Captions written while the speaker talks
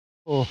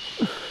ಓ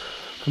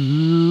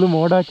full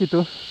ಮೋಡ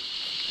ಹಾಕಿತ್ತು.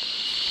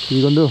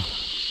 ಈಗೊಂದು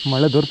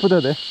ಮಳೆ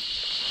ದೊರಕುತ್ತದೆ.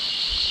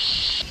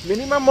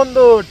 ಮಿನಿಮಮ್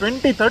ಒಂದು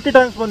 20-30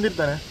 ಟೈಮ್ಸ್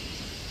ಬಂದಿರ್ತಾನೆ.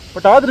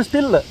 ಬಟ್ ಆದರೂ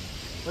ಸ್ಟಿಲ್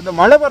ಒಂದು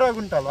ಮಳೆ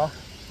ಬರುವಾಗುಂಟಲ್ಲ,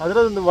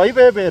 ಅದರದೊಂದು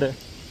ವೈಬೇ ಬೇರೆ.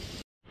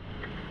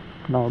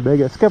 ನಾವು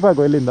ಬೇಗ ಎಸ್ಕೇಪ್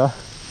ಆಗೋ ಇಲ್ಲಿಂದ.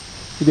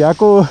 ಇದು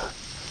ಯಾಕೋ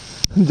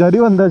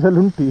ಜರಿ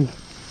ಒಂದಾಜಲ್ಲಿ ಉಂಟು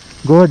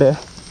ಗೋಡೆ.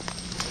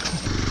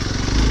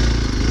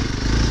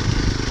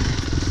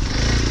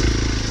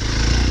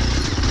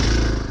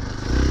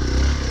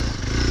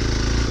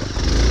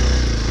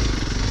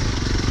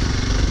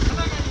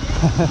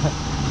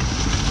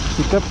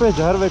 ಚಿಕ್ಕಪ್ಪೆ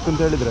ಜಾರಬೇಕು ಅಂತ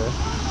ಹೇಳಿದರೆ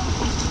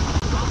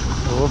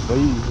ಓ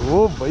by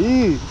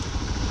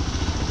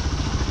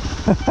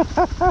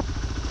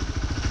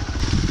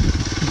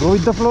go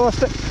with the flow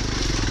ಅಷ್ಟೇ.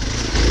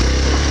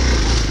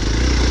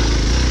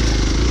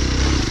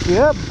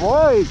 ಏ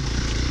bye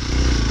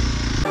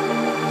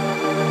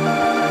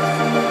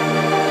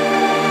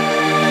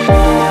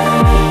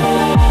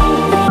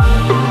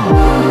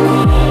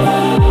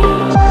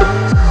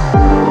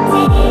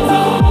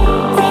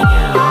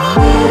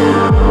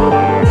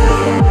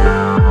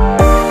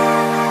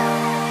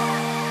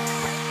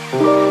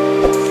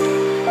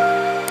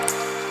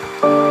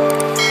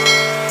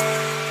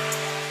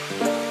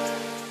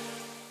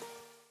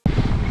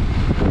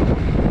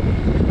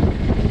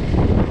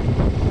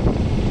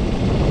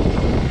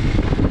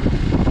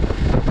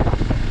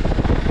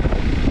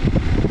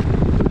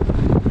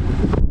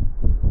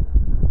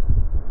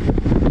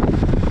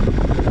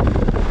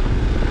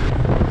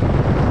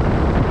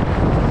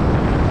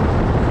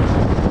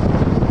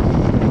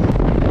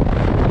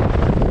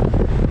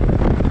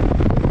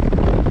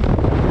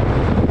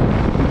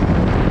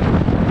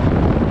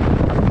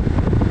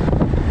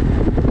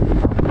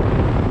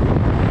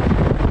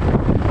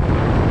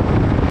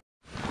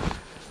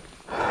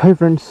hi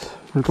friends,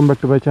 welcome back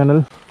to my channel.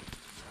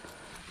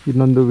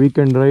 ಇನ್ನೊಂದು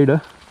ವೀಕೆಂಡ್ ರೈಡ್.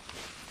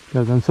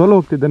 ನಾನು ಸೋಲೋ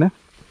ಹೋಗ್ತಿದ್ದೇನೆ.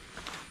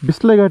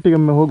 ಬಿಸ್ಲೆ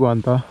ಘಾಟಿಗೊಮ್ಮೆ ಹೋಗುವ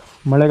ಅಂತ.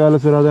 ಮಳೆಗಾಲ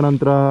ಶುರುವಾದ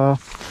ನಂತರ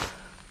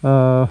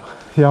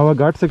ಯಾವ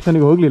ಘಾಟ್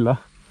ಸೆಕ್ಷನಿಗೆ ಹೋಗಲಿಲ್ಲ.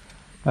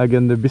 ಹಾಗೆ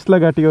ಒಂದು ಬಿಸ್ಲೆ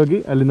ಘಾಟಿಗೆ ಹೋಗಿ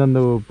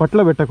ಅಲ್ಲಿಂದೊಂದು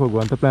ಪಟ್ಲ ಬೆಟ್ಟಕ್ಕೆ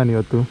ಹೋಗುವ ಅಂತ ಪ್ಲ್ಯಾನ್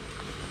ಇವತ್ತು.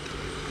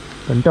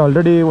 ಗಂಟೆ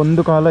ಆಲ್ರೆಡಿ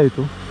 1 ಕಾಲ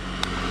ಆಯಿತು.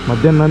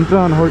 ಮಧ್ಯಾಹ್ನ ನಂತರ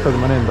ನಾನು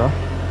ಹೊರಟದ್ದು ಮನೆಯಿಂದ.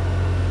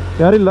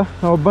 ಯಾರಿಲ್ಲ,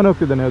 ನಾನು ಒಬ್ಬನೇ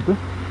ಹೋಗ್ತಿದ್ದೇನೆ ಇವತ್ತು.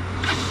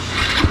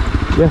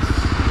 S,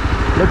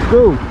 let's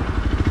go.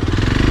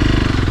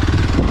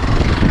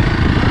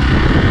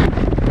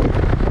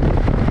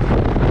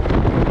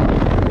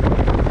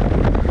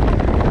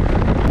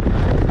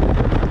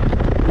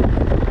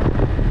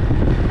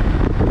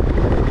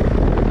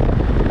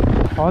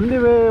 On the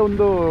way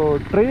ಒಂದು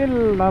ಟ್ರೈಲ್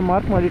ನಾನು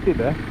ಮಾರ್ಕ್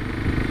ಮಾಡಿಟ್ಟಿದ್ದೆ.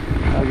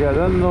 ಹಾಗೆ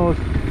ಅದನ್ನು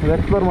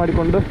ಎಕ್ಸ್ಪ್ಲೋರ್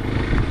ಮಾಡಿಕೊಂಡು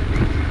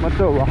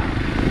ಮತ್ತೆ ಹೋಗುವ.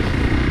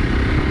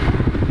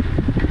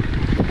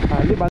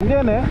 ಅಲ್ಲಿ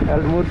ಬಂದೇನೆ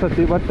 2-3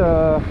 ಸತಿ. ಬಟ್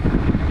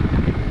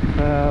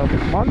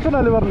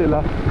ಮಾನ್ಸೂನಲ್ಲಿ ಬರಲಿಲ್ಲ,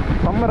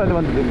 ಸಮ್ಮರಲ್ಲಿ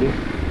ಬಂದಿದ್ದು ಇಲ್ಲಿ.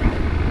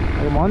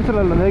 ಹಾಗೆ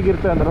ಮಾನ್ಸೂನಲ್ಲಿ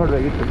ಹೇಗಿರ್ತದೆ ಅಂತ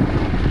ನೋಡಬೇಕಿತ್ತು.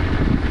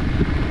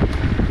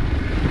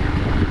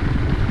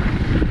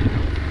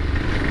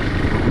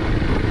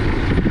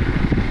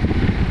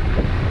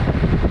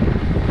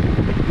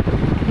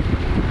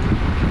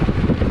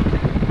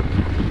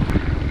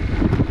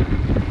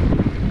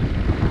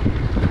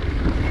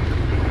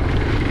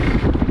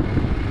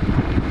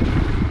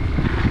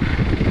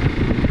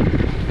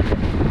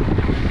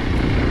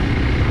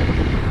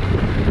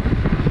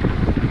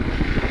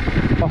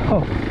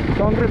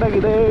 ಕಾಂಕ್ರೀಟ್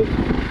ಆಗಿದೆ.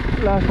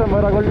 ಲಾಸ್ಟ್ ಟೈಮ್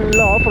ಬರುವಾಗ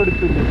ಒಳ್ಳೆ ಆಫ್ ರೋಡ್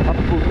ಇತ್ತು ಇಲ್ಲಿ.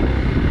 ಅಪ್ಪು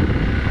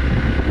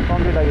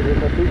ಕಾಂಕ್ರೀಟ್ ಆಗಿದೆ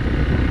ಸತಿ.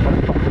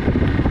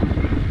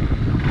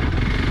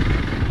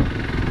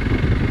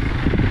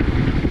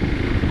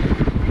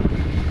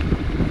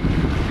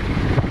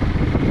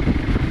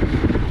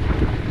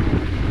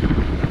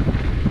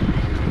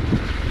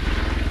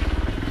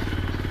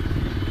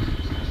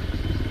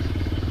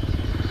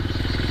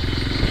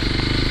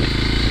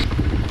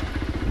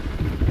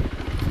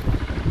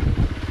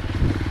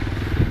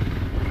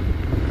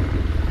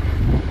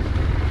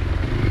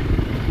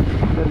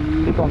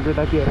 ಕಾಂಕ್ರೀಟ್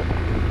ಹಾಕಿದ್ದಾರೆ.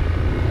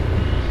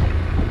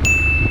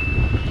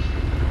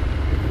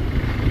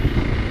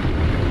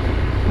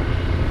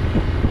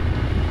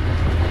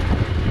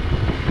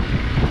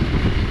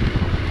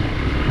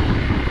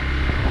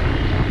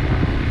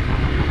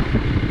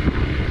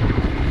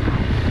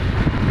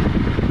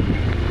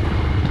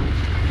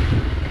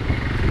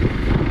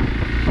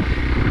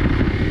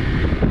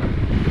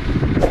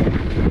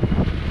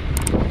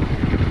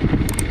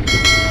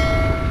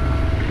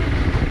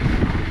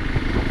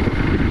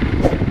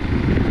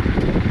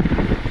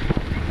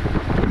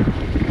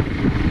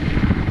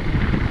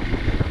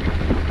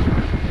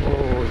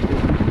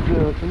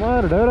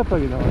 ಸುಮಾರು ಡೆವಲಪ್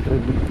ಆಗಿದೆ ಮಾತ್ರ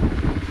ಇಲ್ಲಿ.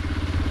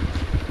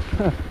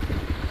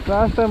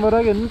 ಲಾಸ್ಟ್ ಟೈಮ್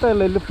ಬರುವಾಗ ಎಂತ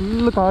ಇಲ್ಲ, ಇಲ್ಲಿ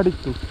ಫುಲ್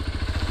ಕಾಡಿತ್ತು.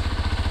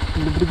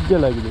 ಇಲ್ಲಿ ಬ್ರಿಡ್ಜ್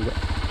ಎಲ್ಲ ಆಗಿದೆ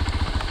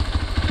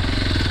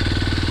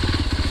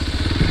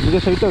ಈಗ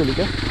ಸೈಟ್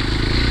ಹೋಗ್ಲಿಕ್ಕೆ.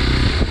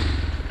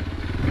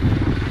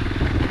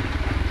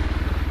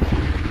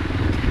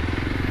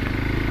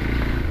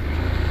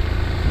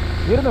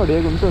 ನೀರು ನೋಡಿ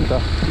ಹೇಗೆ ಉಂಟು ಅಂತ.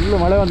 ಫುಲ್ಲು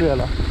ಮಳೆ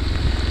ಬಂದಿದೆಯಲ್ಲ.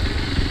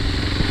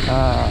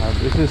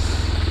 This is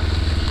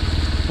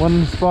one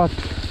spot.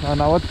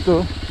 ನಾನು ಅವತ್ತು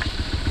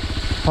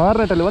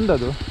ಹಾರ್ನೆಟಲ್ಲಿ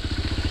ಬಂದದ್ದು,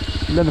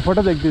 ಇಲ್ಲೊಂದು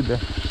ಫೋಟೋ ತೆಗೆದಿದ್ದೆ.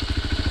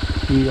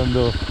 ಈ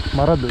ಒಂದು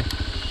ಮರದ್ದು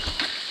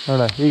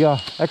ನೋಡ. ಈಗ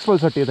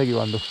ಎಕ್ಸ್ಪಲ್ಸ್ ಒಟ್ಟಿಗೆ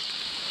ತೆಗಿಯುವ ಒಂದು.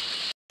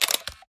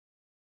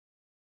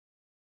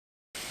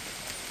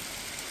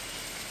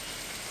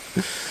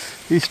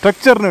 ಈ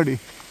ಸ್ಟ್ರಕ್ಚರ್ ನೋಡಿ,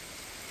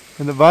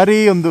 ಒಂದು ಭಾರಿ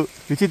ಒಂದು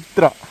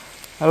ವಿಚಿತ್ರ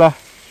ಅಲ್ಲ,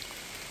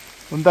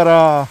 ಒಂಥರ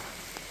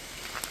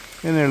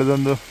ಏನು ಹೇಳೋದು,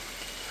 ಒಂದು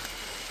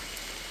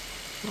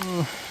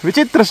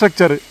ವಿಚಿತ್ರ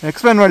ಸ್ಟ್ರಕ್ಚರ್.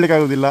 ಎಕ್ಸ್ಪ್ಲೇನ್ ಮಾಡಲಿಕ್ಕೆ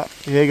ಆಗೋದಿಲ್ಲ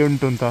ಹೇಗೆ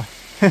ಉಂಟು ಅಂತ.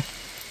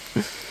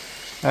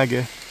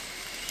 ಹಾಗೆ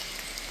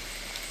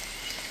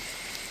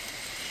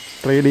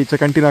ಟ್ರೈಲ್ ಈಚೆ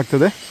ಕಂಟಿನ್ಯೂ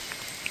ಆಗ್ತದೆ.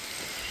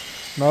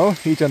 ನಾವು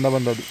ಈಚೆಂದ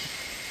ಬಂದದ್ದು.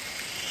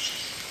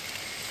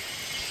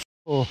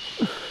 ಓ,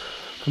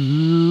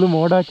 ಫುಲ್ಲು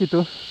ಮೋಡ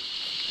ಹಾಕಿತ್ತು.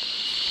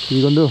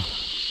 ಈಗೊಂದು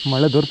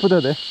ಮಳೆ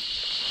ದೊರಕುತ್ತದೆ.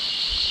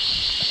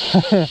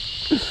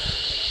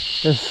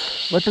 S,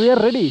 but we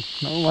are ready.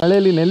 ನಾವು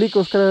ಮಳೆಯಲ್ಲಿ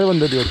ನೆಲ್ಲಿಗೋಸ್ಕರ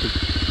ಬಂದದ್ದು ಇವತ್ತು.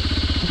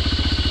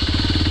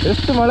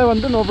 ಎಷ್ಟು ಮಳೆ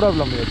ಬಂದು ನೋ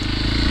ಪ್ರಾಬ್ಲಮ್. ಇವತ್ತು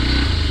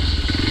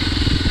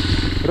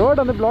ರೋಡ್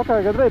ಒಂದು ಬ್ಲಾಕ್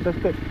ಆಗಿದ್ರೆ ಆಯ್ತು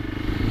ಅಷ್ಟೇ.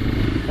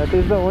 That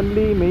is the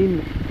only main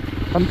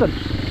concern.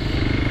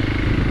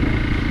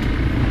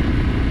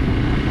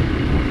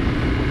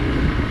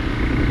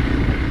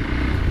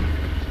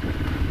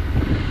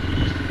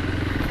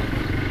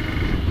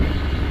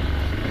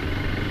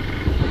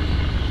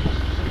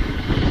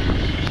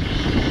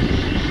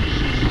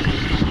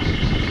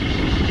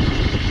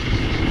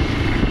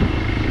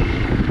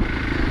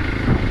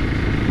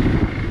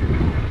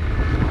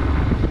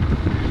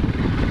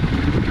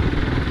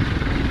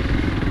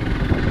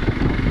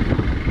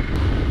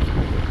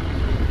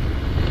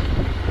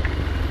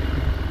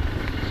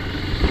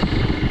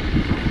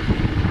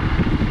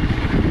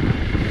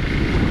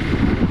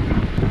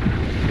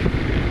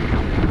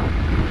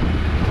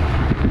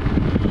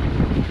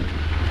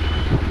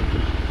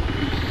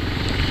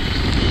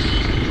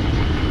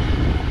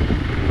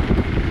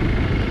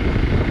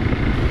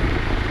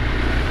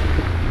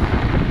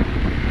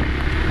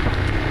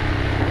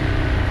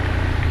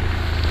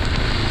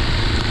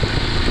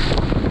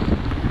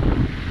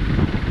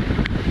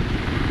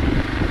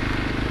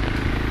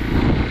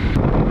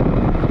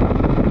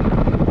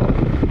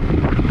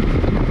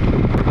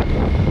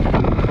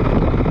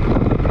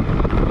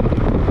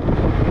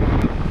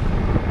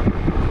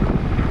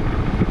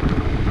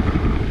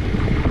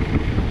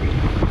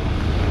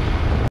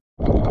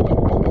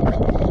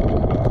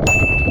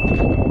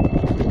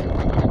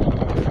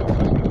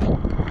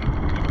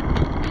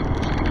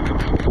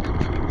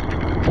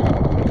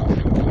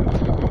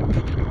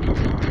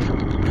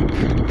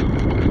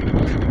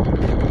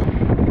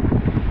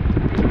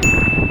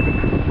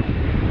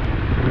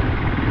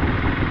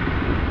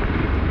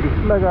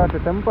 Bisle Ghat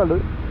temple.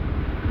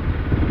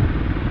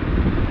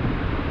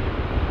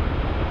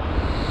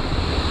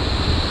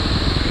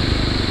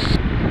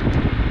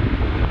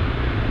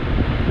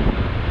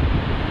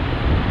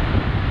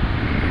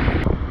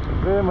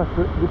 Famous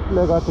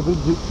Bisle Ghat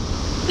bridge.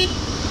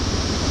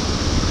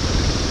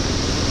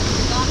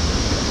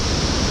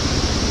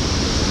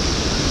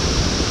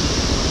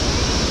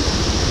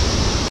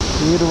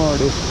 ನೀರು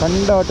ನೋಡಿ,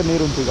 ಕಂಡಾಟ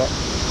ನೀರುಂಟು ಈಗ.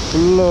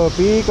 ಫುಲ್ಲು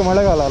ಪೀಕ್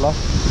ಮಳೆಗಾಲ ಅಲ್ಲ,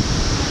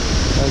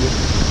 ಹಾಗೆ.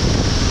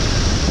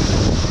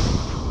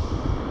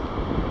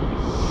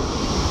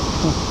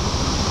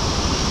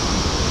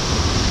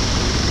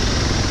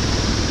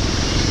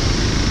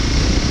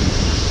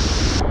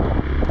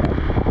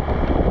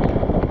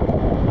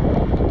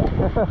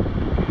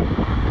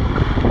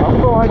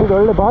 ಹಬ್ಬ ಮಾಡಿದ್ದು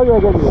ಒಳ್ಳೆ ಬಾವಿ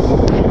ಆಗಿದೆ.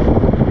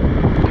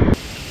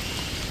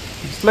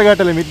 ಬಿಸ್ಲೆ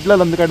ಘಾಟಲ್ಲಿ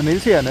ಮಿಡ್ಲಲ್ಲಿ ಒಂದು ಕಡೆ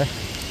ನಿಲ್ಲಿಸಿಯಾನೆ.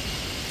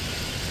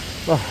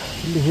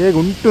 ಇಲ್ಲಿ ಹೇಗೆ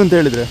ಉಂಟು ಅಂತ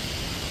ಹೇಳಿದರೆ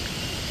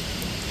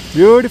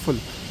ಬ್ಯೂಟಿಫುಲ್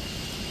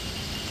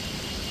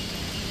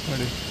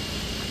ನೋಡಿ.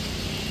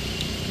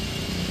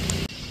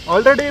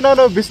 ಆಲ್ರೆಡಿ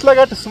ನಾನು ಬಿಸ್ಲೆ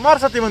ಘಾಟ್ ಸುಮಾರು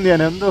ಸತಿ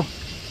ಬಂದಿದ್ದೇನೆ. ಒಂದು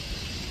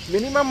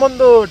ಮಿನಿಮಮ್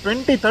ಒಂದು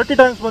 20-30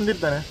 ಟೈಮ್ಸ್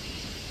ಬಂದಿರ್ತೇನೆ.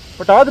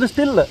 ಬಟ್ ಆದರೂ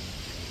ಸ್ಟಿಲ್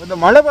ಒಂದು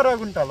ಮಳೆ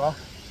ಬರುವಾಗುಂಟಲ್ಲ,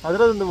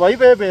 ಅದರದೊಂದು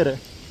ವೈಬೇ ಬೇರೆ.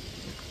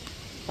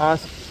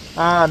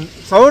 ಆ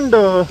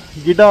ಸೌಂಡು,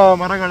 ಗಿಡ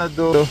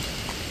ಮರಗಳದ್ದು,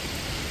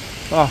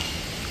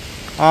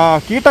 ಆ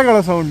ಕೀಟಗಳ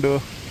ಸೌಂಡು,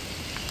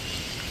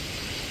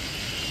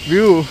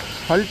 ವ್ಯೂ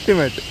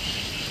ಅಲ್ಟಿಮೇಟ್.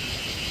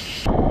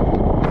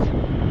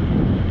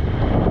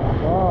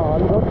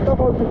 ಅಲ್ಲಿ ದೊಡ್ಡ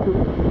ಫಾಲ್ಸ್ ಇತ್ತು,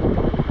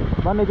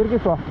 ಬನ್ನಿ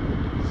ತಿರುಗಿಸುವ.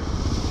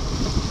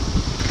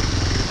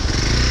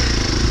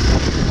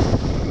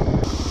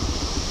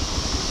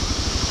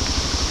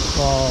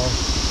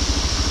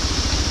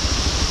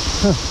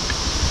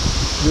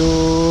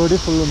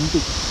 ಬ್ಯೂಟಿಫುಲ್ ಉಂಟು.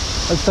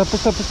 ಅದು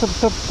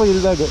ಸ್ವಲ್ಪ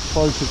ಇಲ್ದಾಗ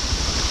ಫಾಲ್ಸು.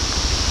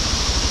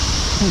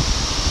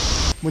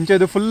 ಮುಂಚೆ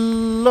ಇದು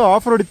ಫುಲ್ಲು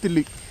ಆಫ್ ರೋಡ್ ಇತ್ತು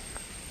ಇಲ್ಲಿ.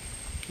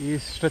 ಈ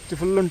ಸ್ಟ್ರೆಚ್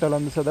ಫುಲ್ ಉಂಟಲ್ಲ,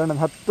 ಒಂದು ಸಾಧಾರಣ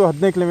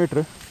 10-15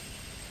 ಕಿಲೋಮೀಟ್ರ್.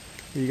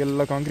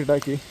 ಈಗೆಲ್ಲ ಕಾಂಕ್ರೀಟ್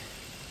ಹಾಕಿ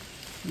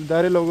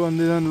ದಾರಿಯಲ್ಲಿ ಹೋಗೋ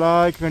ಒಂದು ಇದೊಂದು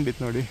ಲಾಯ್ಕ್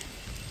ಕಂಡಿತ್ತು ನೋಡಿ.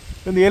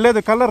 ಒಂದು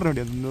ಎಲೆದು ಕಲರ್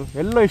ನೋಡಿ, ಅದೊಂದು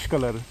ಎಲ್ಲೋ ಇಶ್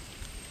ಕಲರ್,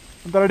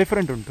 ಒಂಥರ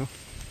ಡಿಫ್ರೆಂಟ್ ಉಂಟು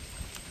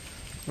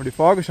ನೋಡಿ.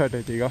 ಫಾಗ್ ಸ್ಟಾರ್ಟ್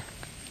ಆಯ್ತು ಈಗ.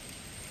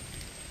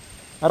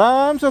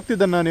 ಆರಾಮ್ಸೆ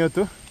ಹೋಗ್ತಿದ್ದಾನೆ ನಾನು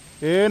ಇವತ್ತು.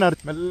 ಏನು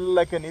ಅರ್ಥ,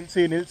 ಮೆಲ್ಲಕ್ಕೆ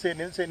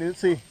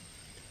ನಿಲ್ಲಿಸಿ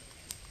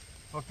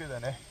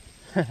ಹೋಗ್ತಿದ್ದಾನೆ.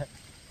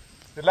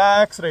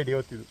 ರಿಲ್ಯಾಕ್ಸ್ ರೈಡ್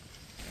ಇವತ್ತಿದು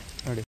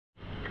ನೋಡಿ.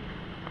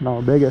 ನಾವು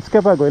ಬೇಗ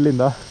ಎಸ್ಕೇಪ್ ಆಗೋ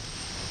ಇಲ್ಲಿಂದ.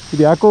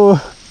 ಇದು ಯಾಕೋ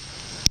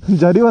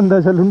ಜರಿ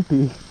ಒಂದಾಜಲ್ಲಿ ಉಂಟು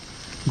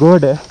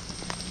ಗೋಡೆ.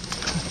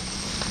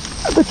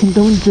 ಅದಕ್ಕಿಂತ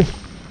ಮುಂಚೆ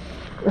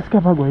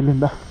ಎಸ್ಕೇಪ್ ಆಗುವ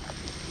ಇಲ್ಲಿಂದ.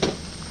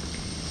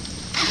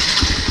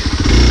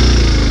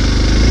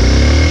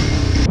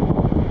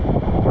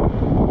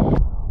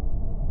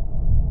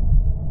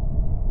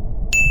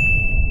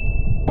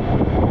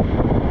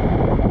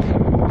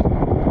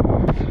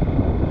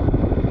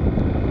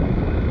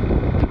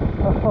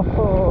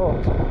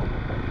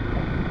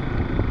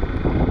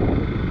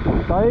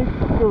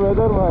 ಟೈಟ್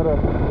ವೆದರ್ ಮಾರ.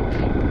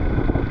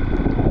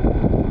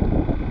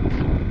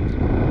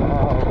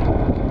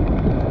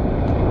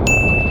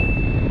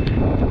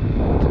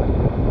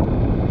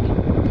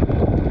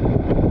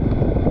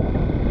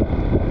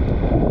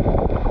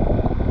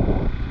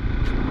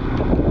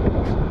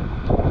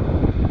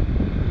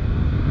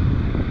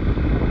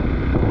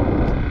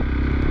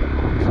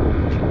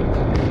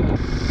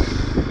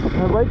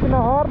 ಬೈಕಿನ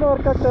ಹಾರ್ನ್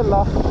ವರ್ಕ್ ಆಗ್ತಾಯಿಲ್ಲ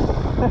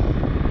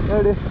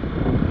ನೋಡಿ,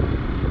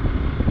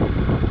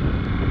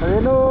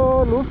 ಅದೇನೋ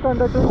ಲೂಸ್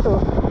ಕಾಂಟ್ಯಾಕ್ಟ್ ಉಂಟು,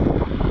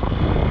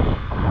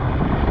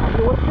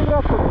 ಒತ್ತಿದ್ರೆ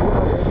ಆಗ್ತದೆ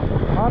ನೋಡಿ,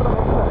 ಹಾರ್ನ್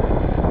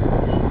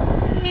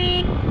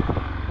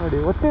ನೋಡಿ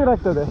ಒತ್ತಿದ್ರೆ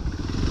ಆಗ್ತದೆ,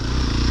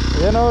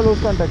 ಏನೋ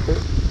ಲೂಸ್ ಕಾಂಟ್ಯಾಕ್ಟ್.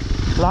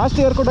 ಲಾಸ್ಟ್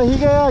ಇಯರ್ ಕೂಡ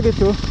ಹೀಗೆ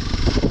ಆಗಿತ್ತು,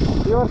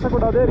 ಈ ವರ್ಷ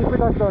ಕೂಡ ಅದೇ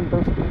ರಿಪೀಟ್ ಆಗ್ತಾ ಉಂಟು.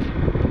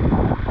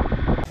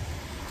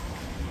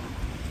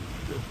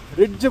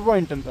 ರಿಡ್ಜ್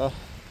ಪಾಯಿಂಟ್ ಅಂತ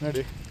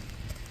ನೋಡಿ,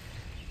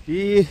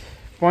 ಈ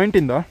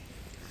ಪಾಯಿಂಟಿಂದ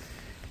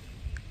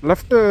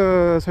ಲೆಫ್ಟ್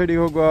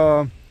ಸೈಡಿಗೆ ಹೋಗುವ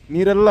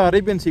ನೀರೆಲ್ಲ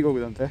ಅರೇಬಿಯನ್ ಸೀಗೆ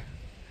ಹೋಗೋದಂತೆ,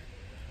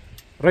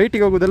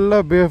 ರೈಟಿಗೆ ಹೋಗೋದೆಲ್ಲ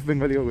ಬೇ ಆಫ್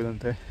ಬೆಂಗಾಲಿಗೆ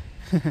ಹೋಗೋದಂತೆ.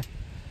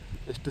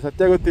 ಎಷ್ಟು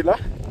ಸತ್ಯ ಗೊತ್ತಿಲ್ಲ.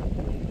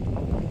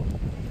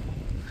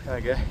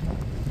 ಹಾಗೆ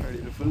ನೋಡಿ,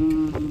 ಇದು ಫುಲ್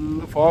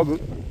ಫಾಗು,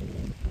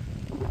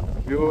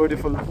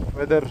 ಬ್ಯೂಟಿಫುಲ್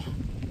ವೆದರ್.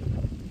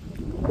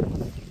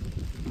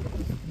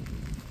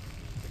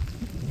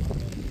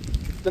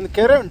 ಇಲ್ಲೊಂದು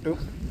ಕೆರೆ ಉಂಟು,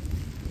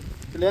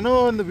 ಇಲ್ಲೇನೋ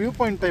ಒಂದು ವ್ಯೂ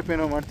ಪಾಯಿಂಟ್ ಟೈಪ್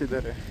ಏನೋ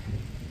ಮಾಡ್ತಿದ್ದಾರೆ.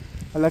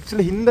 ಅಲ್ಲಿ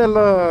ಆ್ಯಕ್ಚುಲಿ ಹಿಂದೆಲ್ಲ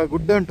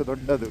ಗುಡ್ಡ ಉಂಟು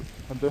ದೊಡ್ಡದು,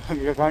 ಅದು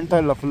ಈಗ ಕಾಣ್ತಾ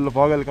ಇಲ್ಲ, ಫುಲ್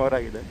ಫಾಗಲ್ಲಿ ಕವರ್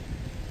ಆಗಿದೆ.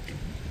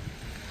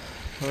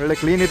 ಒಳ್ಳೆ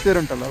ಕ್ಲೀನ್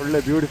ಇರ್ತಿರುಂಟಲ್ಲ, ಒಳ್ಳೆ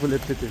ಬ್ಯೂಟಿಫುಲ್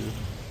ಇರ್ತಿತ್ತು.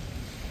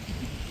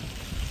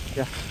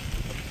 ಯಾ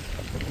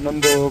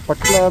ಇನ್ನೊಂದು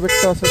ಪಟ್ಲ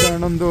ಬೆಟ್ಟ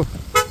ಸಾಧಾರಣ ಒಂದು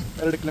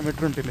 2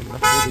 ಕಿಲೋಮೀಟ್ರ್ ಉಂಟು ಇಲ್ಲಿಂದ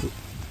ಎದುರು.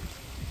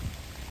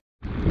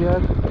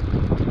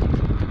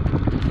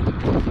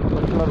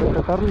 ಪಟ್ಲ ಬೆಟ್ಟ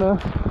ಟರ್ನ್.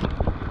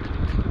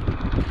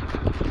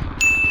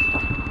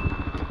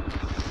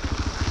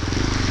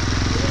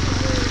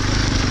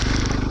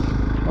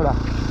 ನೋಡ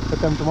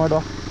ಅಟೆಂಪ್ಟ್ ಮಾಡುವ.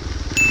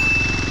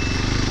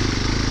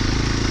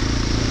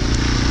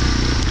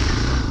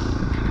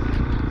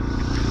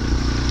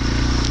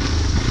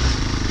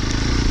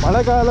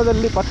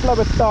 ಮಳೆಗಾಲದಲ್ಲಿ ಪಟ್ಲ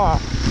ಬೆಟ್ಟ.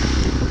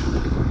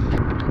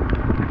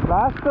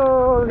 ಲಾಸ್ಟ್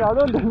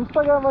ಯಾವುದೋ ಒಂದು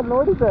ಇನ್ಸ್ಟಾಗ್ರಾಮಲ್ಲಿ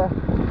ನೋಡಿದ್ದೆ,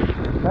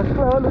 ನೆಕ್ಸ್ಟ್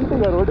ಲೆವೆಲ್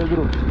ಉಂಟಿದೆ ರೋಡ್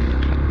ಎದುರು.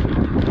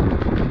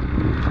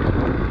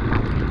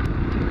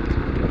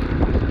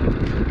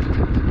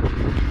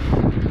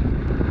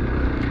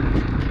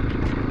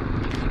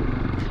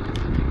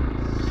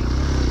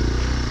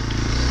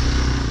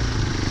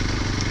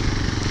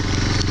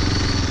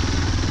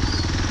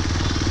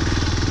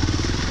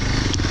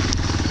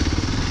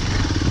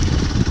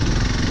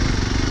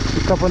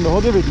 ಚಿಕ್ಕಪ್ಪಂದು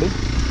ಹೋಗಿ ಬಿಡಲಿ,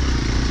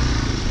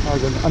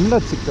 ಹಾಗೊಂದು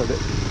ಅಂದಾಜು ಸಿಗ್ತದೆ.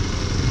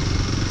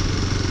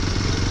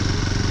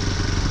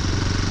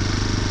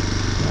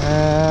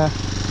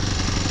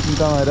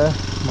 ಇಂಥ ಮಾರೆ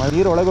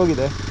ನೀರು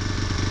ಒಳಗೋಗಿದೆ.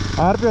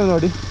 RPM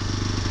ನೋಡಿ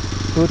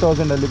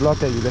 2000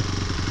 ಬ್ಲಾಕ್ ಆಗಿದೆ.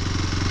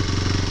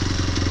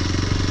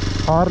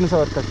 ಹಾರ್ನ್ ಸಹ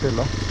ವರ್ಕ್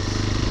ಆಗ್ತಿಲ್ಲ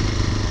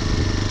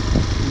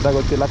ಅಂತ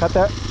ಗೊತ್ತಿಲ್ಲ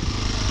ಕತೆ.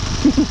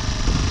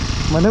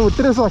 ಮನೆ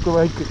ಉತ್ತರೆ ಸಾಕು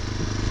bike.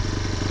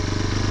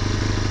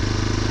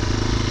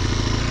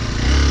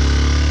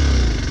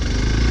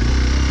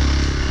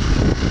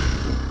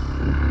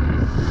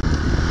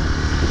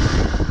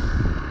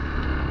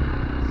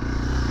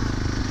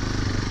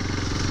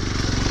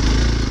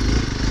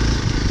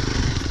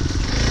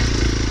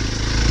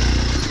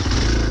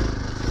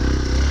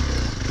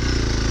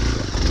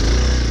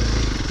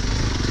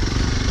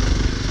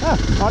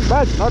 Not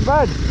bad, not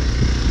bad.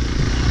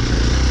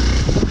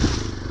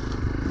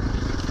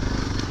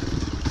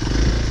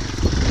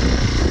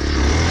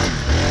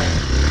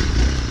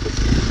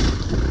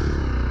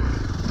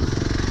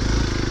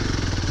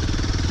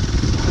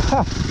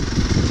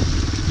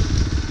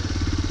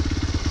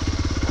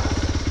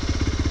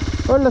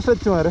 ಒಳ್ಳೆ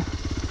ಸ್ಟ್ರೆಚ್ ಮಾರೆ.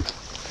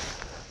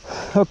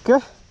 ಓಕೆ,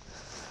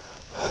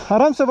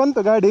 ಆರಾಮ್ಸೆ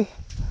ಬಂತು ಗಾಡಿ.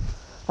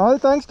 ಆಲ್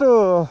ಥ್ಯಾಂಕ್ಸ್ ಟು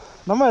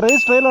ನಮ್ಮ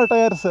rice trailer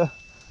tyres.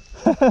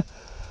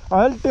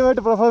 Ultimate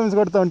performance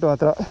ಕೊಡ್ತಾ ಉಂಟು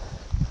ಮಾತ್ರ.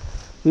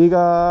 ಈಗ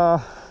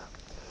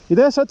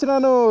ಇದೇ ಸ್ಟ್ರೆಚ್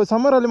ನಾನು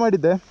ಸಮ್ಮರಲ್ಲಿ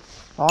ಮಾಡಿದ್ದೆ,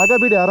 ಆಗ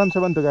ಬಿಡಿ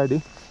ಆರಾಮ್ಸೆ ಬಂತು ಗಾಡಿ.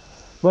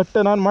 ಬಟ್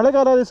ನಾನು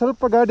ಮಳೆಗಾಲದಲ್ಲಿ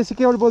ಸ್ವಲ್ಪ ಗಾಡಿ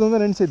ಸಿಕ್ಕಿ ಹೊಡ್ಬೋದು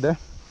ಅಂತ ನೆನೆಸಿದ್ದೆ,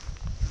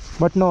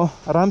 ಬಟ್ ನೋ,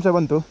 ಆರಾಮ್ಸೆ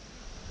ಬಂತು.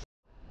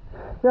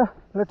 ಯಾ,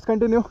 ಲೆಟ್ಸ್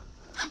ಕಂಟಿನ್ಯೂ.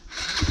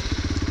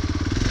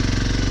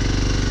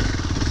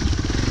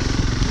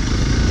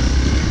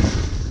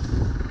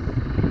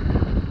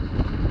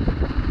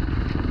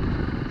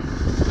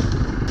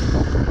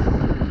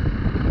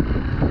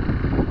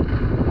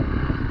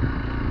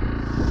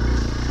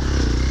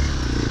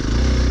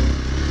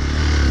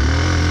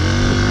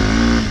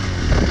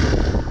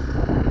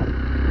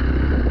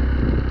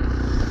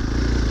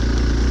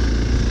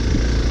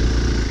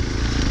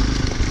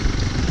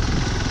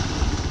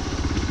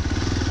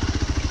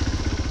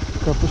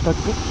 ಕಪ್ಪು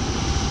ಸ್ಟಕ್ಕು.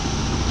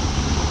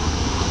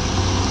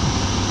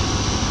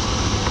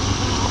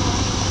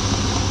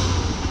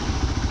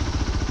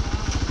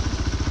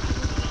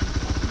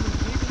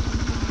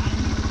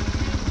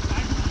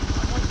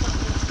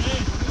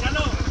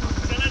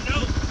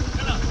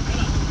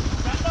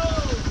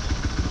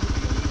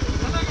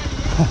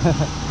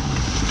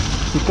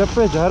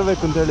 ಚಿಕ್ಕಪ್ಪೆ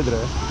ಜಾರಬೇಕು ಅಂತ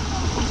ಹೇಳಿದ್ರೆ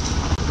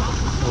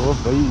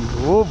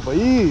ಓ ಬೈ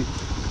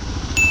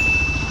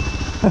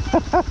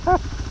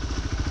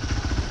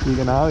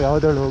ಈಗ ನಾವು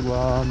ಯಾವ್ದೇಳಿ ಹೋಗುವ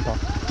ಅಂತ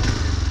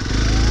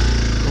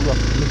ಹೋಗುವ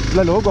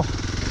ಲಿಫ್ಟಲ್ಲಿ ಹೋಗುವ.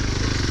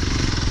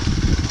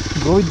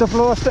 ಗೋ ವಿತ್ ದ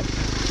ಫ್ಲೋ ಅಷ್ಟೇ.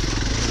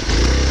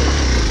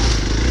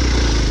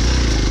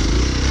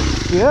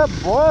 Yeah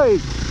boy,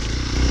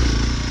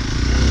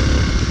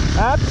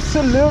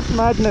 absolute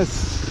madness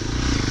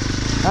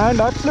and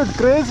absolute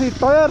crazy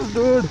tires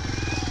dude.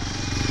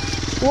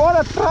 What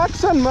a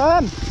traction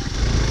man,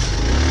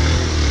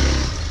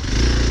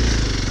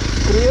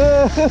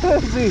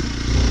 crazy.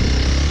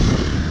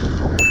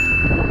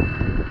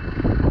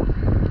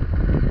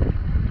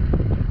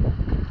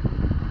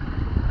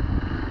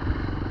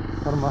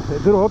 ಕರ್ಮ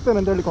ಎದುರು ಹೋಗ್ತೇನೆ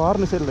ಅಂತ ಹೇಳಿ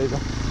ಕಾರ್ನಸ್ ಇಲ್ಲ ಈಗ.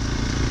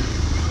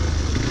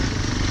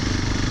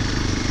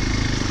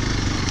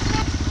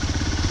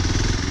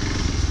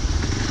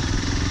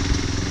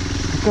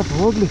 ಚಿಕ್ಕಪ್ಪ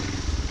ಹೋಗ್ಲಿ,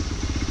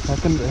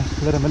 ಯಾಕಂದ್ರೆ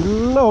ಇದರ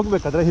ಮೆಲ್ಲ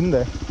ಹೋಗ್ಬೇಕು ಅದರ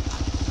ಹಿಂದೆ.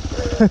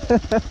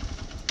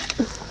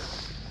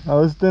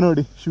 ಅವಸ್ಥೆ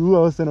ನೋಡಿ, ಶೂ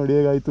ಅವಸ್ಥೆ ನೋಡಿ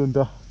ಹೇಗಾಯ್ತು ಅಂತ.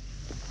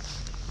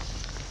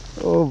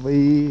 ಓ ಬೈ,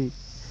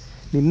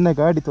 ನಿನ್ನ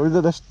ಗಾಡಿ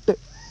ತೊಳೆದದಷ್ಟೇ.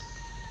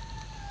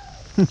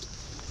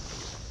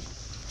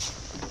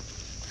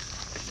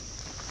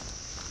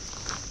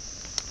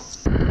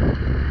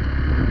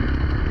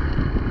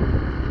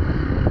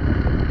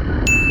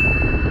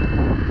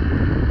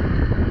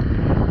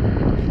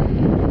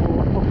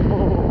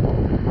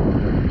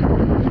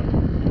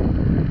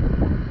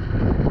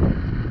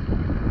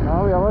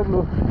 ನಾವು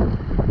ಯಾವಾಗಲೂ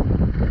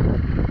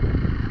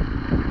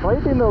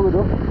ರೈಟಿಂದ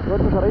ಹೋಗೋದು,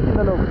 ಇವತ್ತು ಸಹ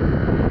ರೈಟಿಂದಲೇ ಹೋಗೋದು.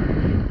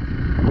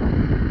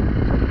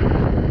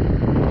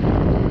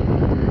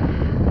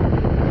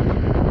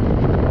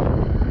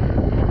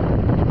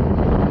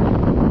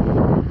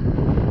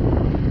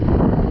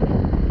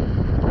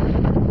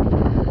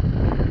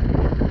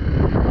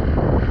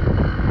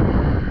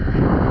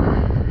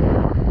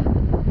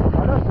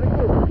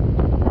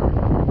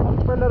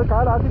 ಎಲ್ಲರೂ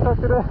ಕಾಲು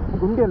ಹಾಕಿಟ್ಟಾಗ್ತಿದ್ರೆ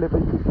ಗುಂಡಿಯಲ್ಲೇ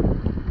ಬೈಕ್.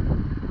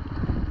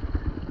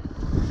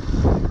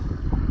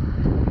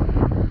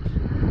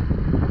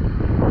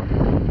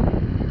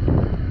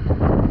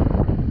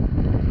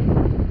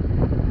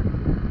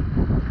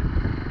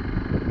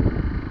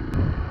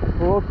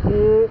 ಓಕೆ,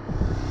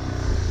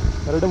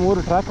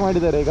 2-3 ಟ್ರ್ಯಾಕ್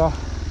ಮಾಡಿದ್ದಾರೆ ಈಗ.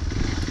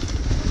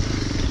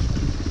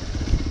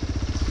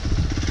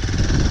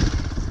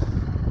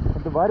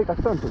 ಅದು ಭಾರಿ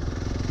ಕಷ್ಟ ಉಂಟು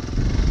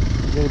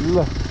ಇಲ್ಲ.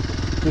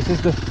 This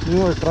is the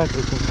new track.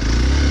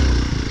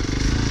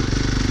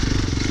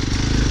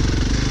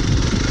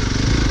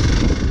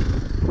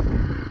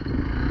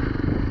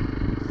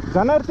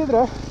 ಜನ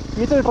ಇರ್ತಿದ್ರೆ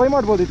ಈಚೆ ಟ್ರೈ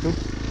ಮಾಡ್ಬೋದಿತ್ತು,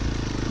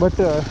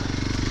 ಬಟ್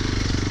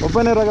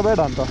ಒಬ್ಬನೇ ಇರುವಾಗ ಬೇಡ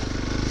ಅಂತ.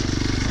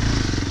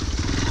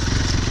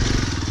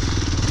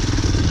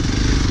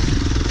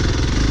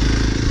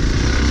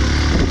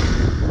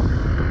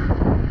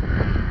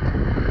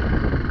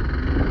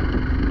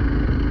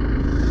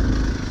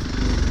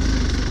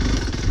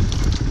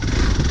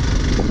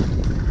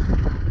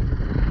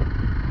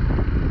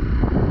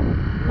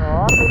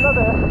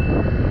 ಇಲ್ಲದೆ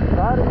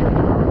ದಾರಿ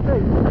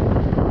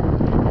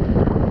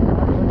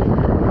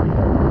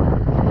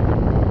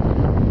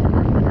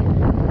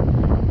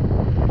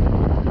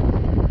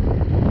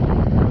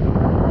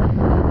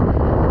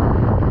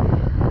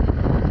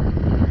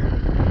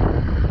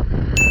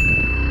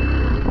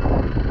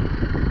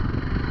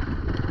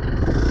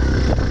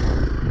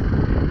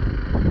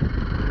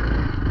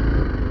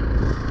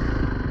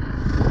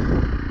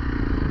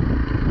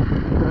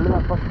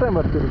ಫಸ್ಟ್ ಟೈಮ್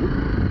ಬರ್ತಿರೋದು.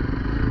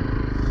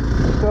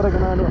 ಇಷ್ಟವರೆಗೆ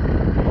ನಾನು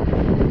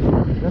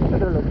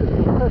ಲೆಫ್ಟ್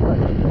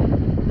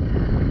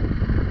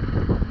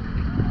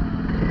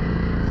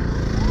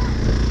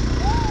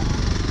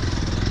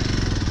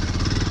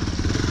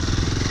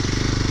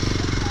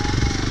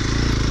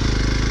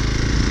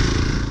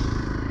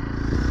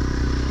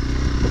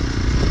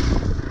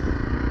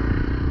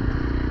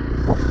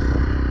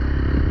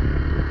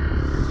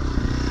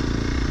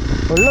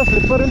ಒಳ್ಳೆ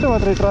ಸ್ಲಿಪ್ಪರ್ ಉಂಟು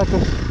ಮಾತ್ರ ಈ ಟ್ರ್ಯಾಕ್.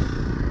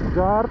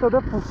 ಜಾರ್ತದೆ,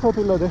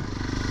 ಪುರ್ಸೋತಿಲ್ಲದೆ.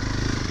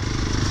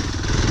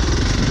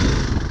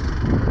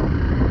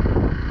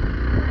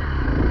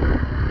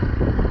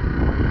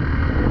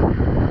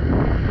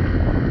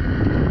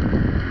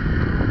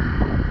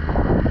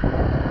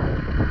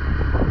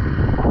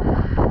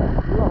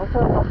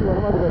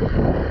 ಮಾಡಿದ್ದಾರೆ.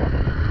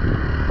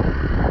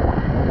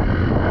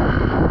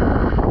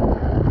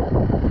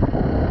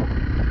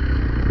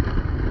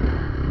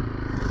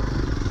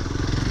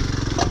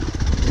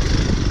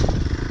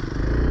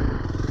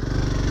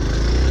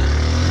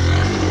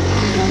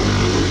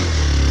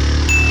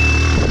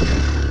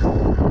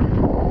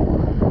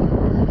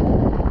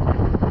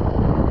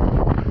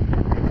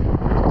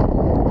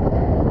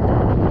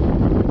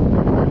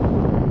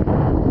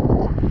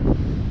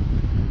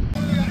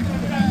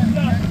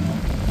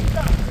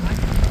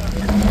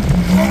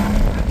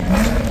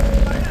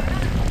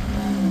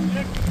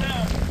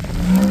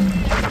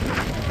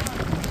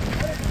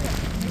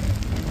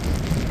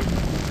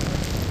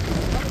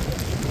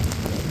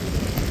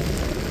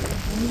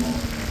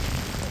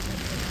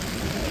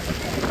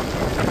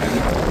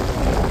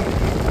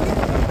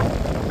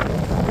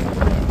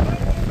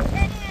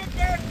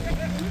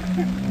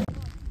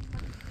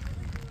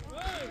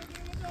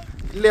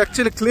 ಇಲ್ಲಿ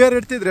ಆ್ಯಕ್ಚುಲಿ ಕ್ಲಿಯರ್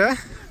ಇಡ್ತಿದ್ರೆ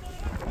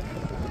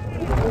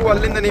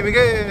ಅಲ್ಲಿಂದ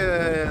ನಿಮಗೆ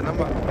ನಮ್ಮ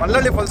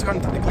ಮಲ್ಲಳ್ಳಿ ಫಾಲ್ಸ್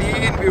ಕಾಣ್ತದೆ,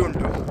 ಕ್ಲೀನ್ ವ್ಯೂ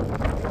ಉಂಟು.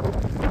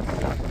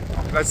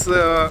 ಪ್ಲಸ್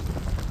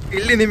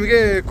ಇಲ್ಲಿ ನಿಮಗೆ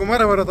ಕುಮಾರ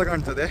ಪರ್ವತ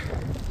ಕಾಣ್ತದೆ.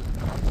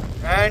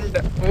 ಆ್ಯಂಡ್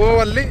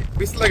ಅಲ್ಲಿ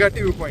ಬಿಸ್ಲ ಘಾಟಿ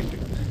ವ್ಯೂ ಪಾಯಿಂಟ್.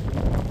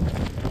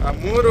 ಆ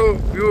 3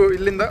 ವ್ಯೂ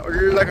ಇಲ್ಲಿಂದ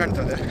ಒಳ್ಳೆ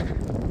ಕಾಣ್ತದೆ.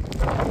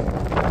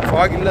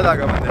 ಫಾಗ್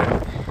ಇಲ್ಲದಾಗ ಬಂದರೆ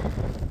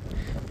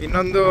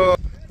ಇನ್ನೊಂದು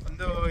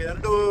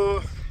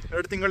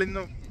ಎರಡು ತಿಂಗಳಿಂದ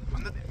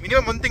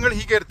ಮಿನಿಮಮ್ 1 ತಿಂಗಳು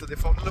ಹೀಗೆ ಇರ್ತದೆ,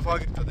 ಫುಲ್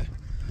ಫಾಗ್ ಇರ್ತದೆ.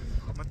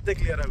 ಮತ್ತೆ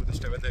ಕ್ಲಿಯರ್ ಆಗುತ್ತೆ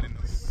ಅಷ್ಟೇ ವೆದರ್.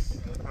 ಇನ್ನು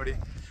ನೋಡಿ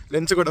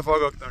ಲೆನ್ಸ್ ಕೂಡ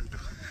ಫಾಗ್ ಆಗ್ತಾ ಉಂಟು.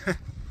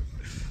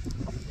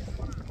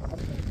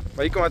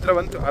 ಬೈಕ್ ಮಾತ್ರ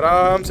ಬಂತು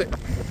ಆರಾಮ್ಸೆ.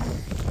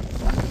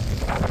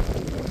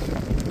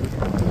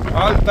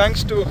 ಆಲ್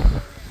ಥ್ಯಾಂಕ್ಸ್ ಟು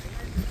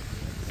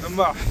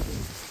ನಮ್ಮ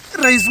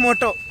rice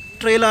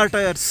TrailR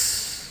tyres.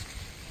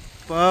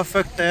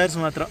 Perfect tyres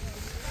ಮಾತ್ರ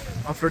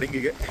ಆಫ್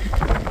ರೋಡಿಂಗಿಗೆ.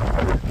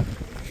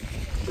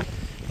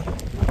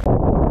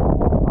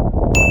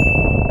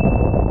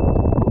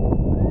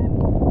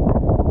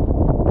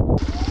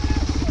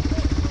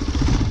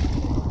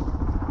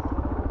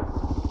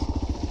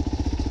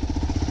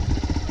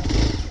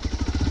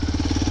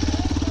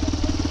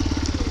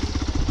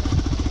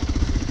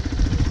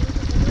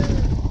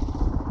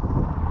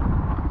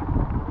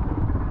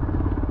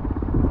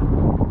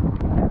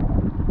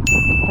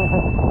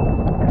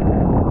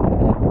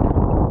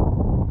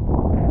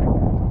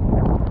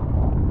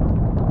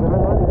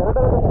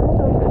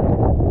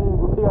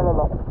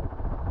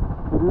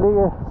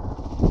 ಇಲ್ಲಿಗೆ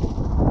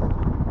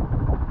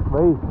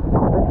ಬೈ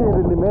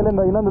ಇಲ್ಲಿ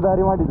ಮೇಲಿಂದ ಇನ್ನೊಂದು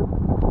ದಾರಿ ಮಾಡಿದ್ದು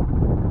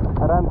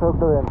ಆರಾಮ್ಸೆ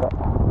ಹೋಗ್ತದೆ ಅಂತ.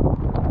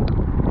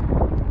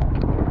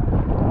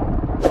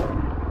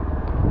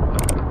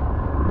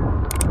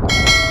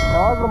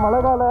 ಯಾವಾಗಲೂ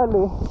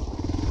ಮಳೆಗಾಲದಲ್ಲಿ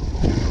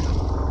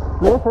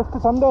ಪ್ಲೇಸ್ ಎಷ್ಟು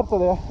ಚಂದ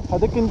ಇರ್ತದೆ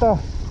ಅದಕ್ಕಿಂತ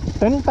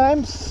 10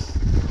 ಟೈಮ್ಸ್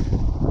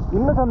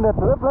ಇನ್ನೂ ಚಂದ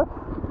ಇರ್ತದೆ. ಪ್ಲಸ್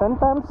 10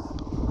 ಟೈಮ್ಸ್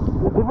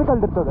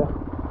ಡಿಫಿಕಲ್ಟ್ ಇರ್ತದೆ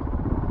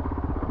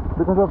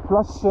ಬಿಕಾಸ್ ಆಫ್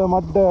ಫ್ಲಶ್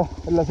ಮಡ್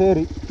ಎಲ್ಲ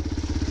ಸೇರಿ.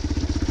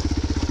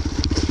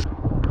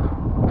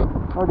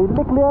 ನೋಡಿ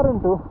ಇಲ್ಲಿ ಕ್ಲಿಯರ್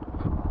ಉಂಟು,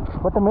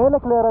 ಬಟ್ ಮೇಲೆ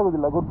ಕ್ಲಿಯರ್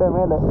ಆಗೋದಿಲ್ಲ, ಗುಡ್ಡ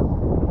ಮೇಲೆ.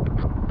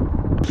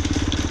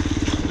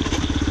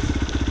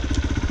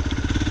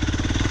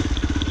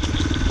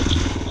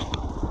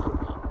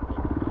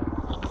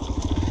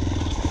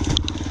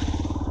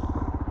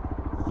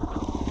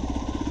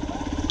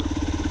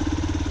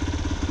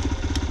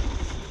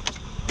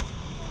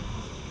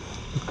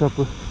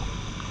 ಕಪ್ಪು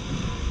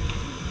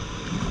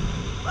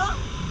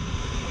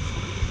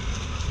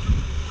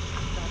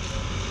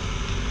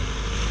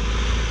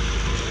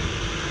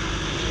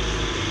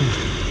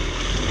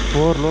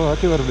ಓವರ್ಲೋ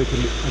ಹಾಕಿ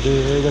ಬರಬೇಕಿಲ್ಲಿ, ಅದೇ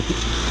ಗತಿ.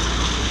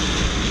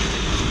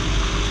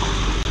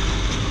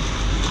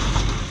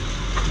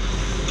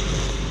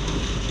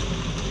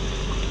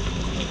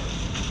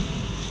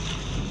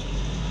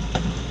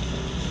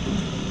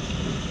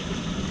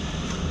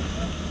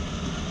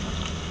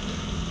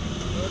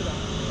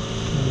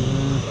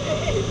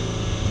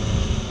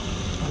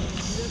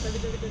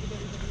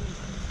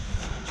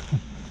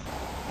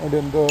 ನೋಡಿ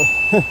ಒಂದು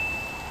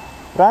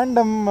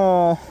ರ್ಯಾಂಡಮ್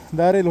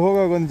ದಾರಿಯಲ್ಲಿ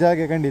ಹೋಗುವಾಗ ಒಂದು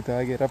ಜಾಗ ಖಂಡಿತ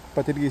ಹಾಗೆ ರಪ್ಪ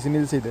ತಿರುಗಿಸಿ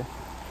ನಿಲ್ಲಿಸಿದೆ.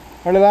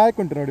 ಒಳ್ಳೆದು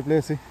ಹಾಕುಂಟು ನೋಡಿ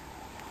ಪ್ಲೇಸ್.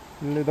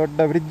 ಇಲ್ಲಿ ದೊಡ್ಡ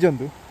ಬ್ರಿಡ್ಜ್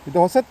ಒಂದು, ಇದು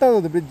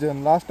ಹೊಸತ್ತಾದದು ಬ್ರಿಡ್ಜ್.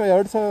 ಲಾಸ್ಟ್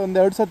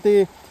 2 ಸರ್ತಿ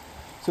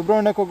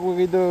ಸುಬ್ರಹ್ಮಣ್ಯಕ್ಕೆ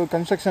ಹೋಗುವಾಗ ಇದು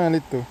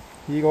ಕನ್ಸ್ಟ್ರಕ್ಷನಲ್ಲಿತ್ತು,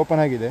 ಈಗ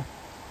ಓಪನ್ ಆಗಿದೆ.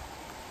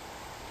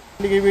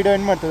 ಇಲ್ಲಿಗೆ ಈ ವಿಡಿಯೋ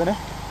ಎಂಡ್ ಮಾಡ್ತಿದ್ದೇನೆ.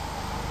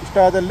 ಇಷ್ಟ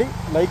ಆದಲ್ಲಿ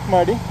ಲೈಕ್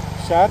ಮಾಡಿ,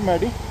 ಶೇರ್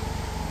ಮಾಡಿ,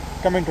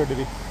 ಕಮೆಂಟ್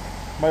ಹೊಡಿರಿ.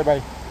 ಬಾಯ್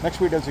ಬಾಯ್.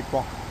 Next ವೀಡಿಯೋಲಿ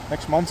ಸಿಕ್ಕುವ,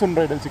 next monsoon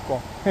ರೈಡಲ್ಲಿ ಸಿಕ್ಕುವ.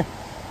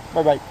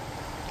 ಬಾಯ್ ಬಾಯ್.